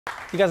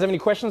You guys have any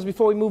questions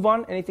before we move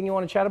on? Anything you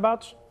want to chat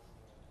about?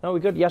 No, we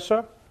good? Yes,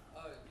 sir? Do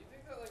you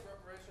think that like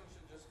reparations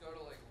should just go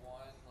to like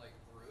one like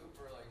group,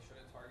 or like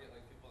should it target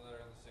like people that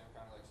are in the same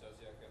kind of like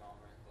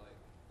socioeconomic like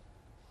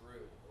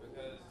group?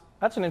 Because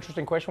that's an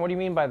interesting question. What do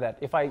you mean by that?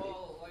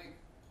 Well, like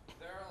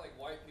there are like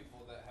white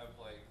people that have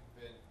like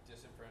been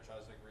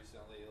disenfranchised like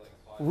recently, like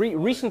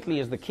recently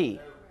is the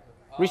key.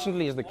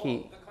 Recently is the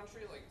key. The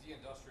country like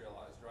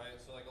deindustrialized, right?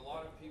 So like a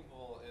lot of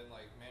people in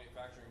like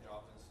manufacturing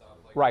jobs and stuff,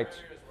 like right.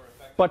 were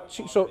affected. But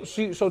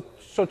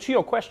so to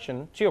your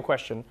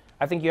question,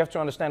 I think you have to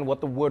understand what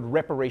the word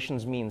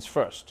reparations means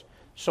first.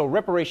 So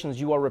reparations,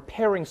 you are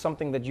repairing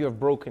something that you have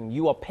broken.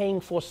 You are paying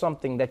for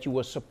something that you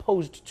were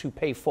supposed to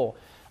pay for.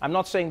 I'm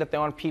not saying that there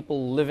aren't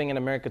people living in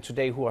America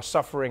today who are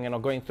suffering and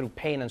are going through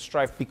pain and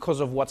strife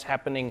because of what's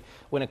happening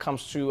when it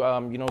comes to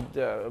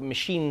the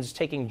machines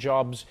taking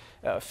jobs,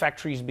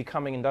 factories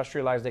becoming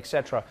industrialized,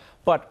 etc.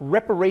 But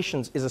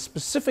reparations is a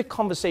specific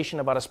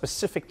conversation about a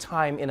specific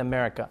time in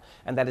America,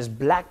 and that is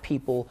black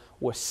people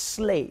were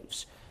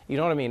slaves. You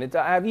know what I mean?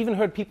 I've even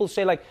heard people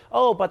say like,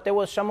 oh, but there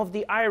were some of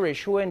the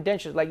Irish who were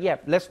indentured. Like, yeah,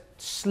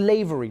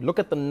 slavery. Look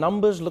at the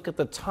numbers, look at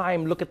the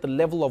time, look at the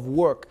level of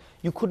work.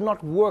 You could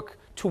not work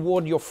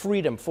toward your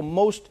freedom. For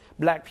most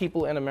black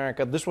people in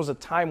America, this was a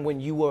time when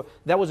you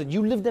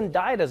lived and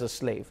died as a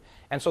slave.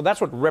 And so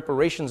that's what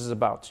reparations is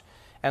about.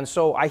 And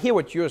so I hear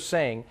what you're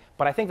saying,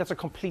 but I think that's a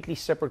completely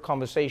separate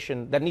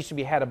conversation that needs to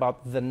be had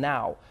about the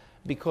now.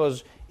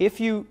 Because if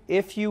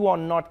you are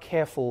not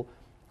careful,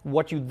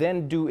 what you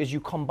then do is you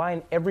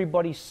combine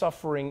everybody's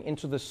suffering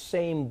into the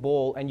same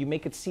bowl, and you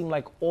make it seem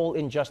like all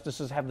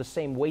injustices have the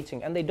same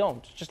weighting, and they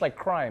don't. Just like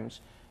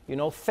crimes. You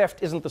know,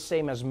 theft isn't the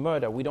same as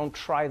murder. We don't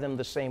try them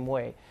the same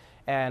way.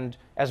 And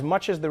as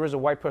much as there is a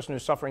white person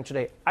who's suffering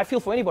today, I feel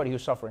for anybody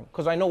who's suffering,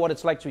 because I know what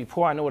it's like to be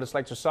poor. I know what it's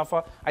like to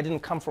suffer. I didn't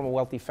come from a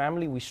wealthy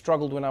family. We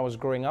struggled when I was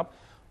growing up.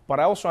 But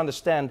I also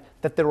understand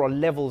that there are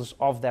levels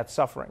of that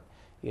suffering.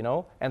 You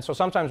know, and so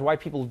sometimes white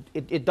people,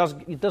 it does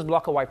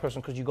block a white person,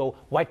 because you go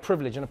white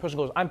privilege, and a person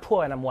goes, I'm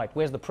poor and I'm white.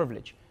 Where's the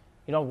privilege?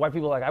 You know, white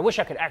people are like, I wish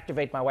I could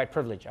activate my white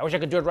privilege. I wish I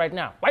could do it right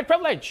now. White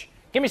privilege,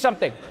 give me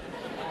something.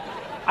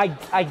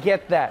 I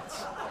get that.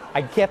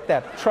 I get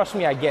that. Trust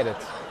me, I get it.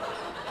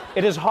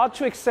 It is hard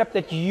to accept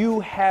that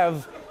you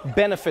have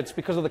benefits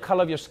because of the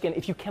color of your skin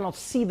if you cannot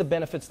see the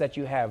benefits that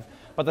you have.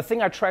 But the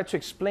thing I try to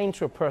explain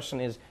to a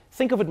person is,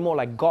 think of it more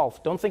like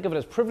golf. Don't think of it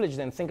as privilege,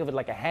 then think of it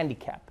like a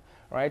handicap.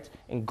 Right?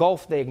 In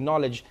golf, they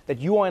acknowledge that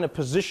you are in a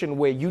position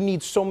where you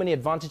need so many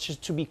advantages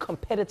to be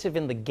competitive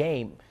in the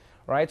game.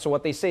 Right? So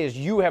what they say is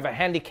you have a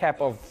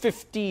handicap of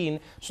 15,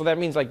 so that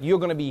means like you're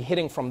going to be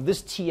hitting from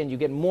this tee and you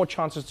get more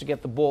chances to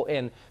get the ball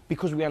in,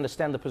 because we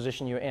understand the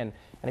position you're in.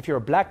 And if you're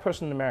a black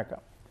person in America,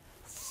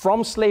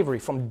 from slavery,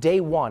 from day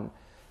one,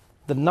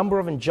 the number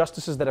of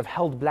injustices that have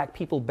held black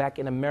people back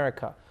in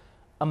America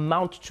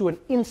amount to an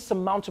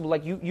insurmountable,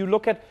 like you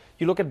look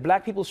at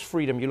black people's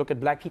freedom, you look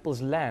at black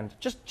people's land,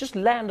 just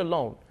land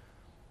alone.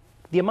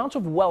 The amount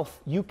of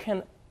wealth you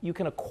can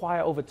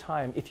acquire over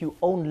time if you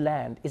own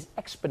land is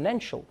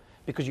exponential,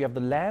 because you have the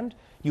land,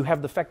 you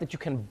have the fact that you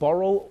can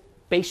borrow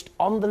based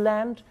on the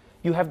land,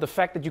 you have the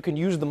fact that you can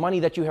use the money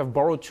that you have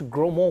borrowed to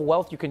grow more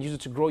wealth, you can use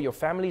it to grow your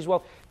family's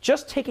wealth.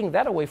 Just taking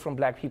that away from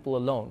black people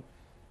alone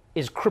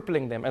is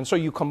crippling them. And so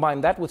you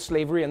combine that with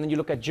slavery, and then you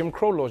look at Jim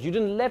Crow laws. You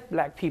didn't let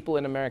black people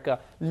in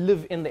America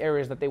live in the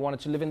areas that they wanted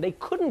to live in. They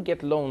couldn't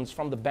get loans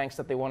from the banks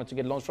that they wanted to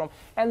get loans from.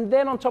 And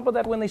then on top of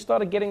that, when they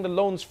started getting the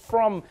loans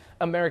from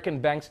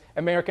American banks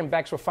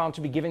were found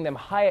to be giving them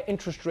higher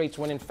interest rates,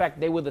 when in fact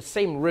they were the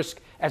same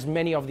risk as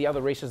many of the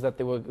other races that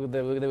they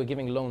were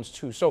giving loans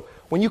to. So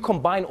when you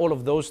combine all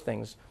of those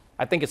things,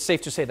 I think it's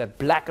safe to say that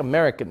black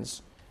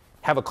Americans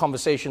have a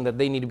conversation that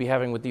they need to be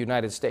having with the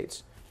United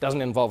States.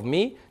 Doesn't involve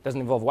me,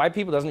 doesn't involve white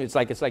people, it's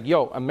like,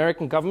 yo,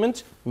 American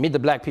government, meet the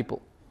black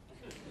people.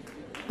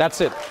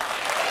 That's it.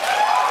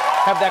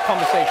 Have that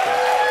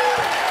conversation.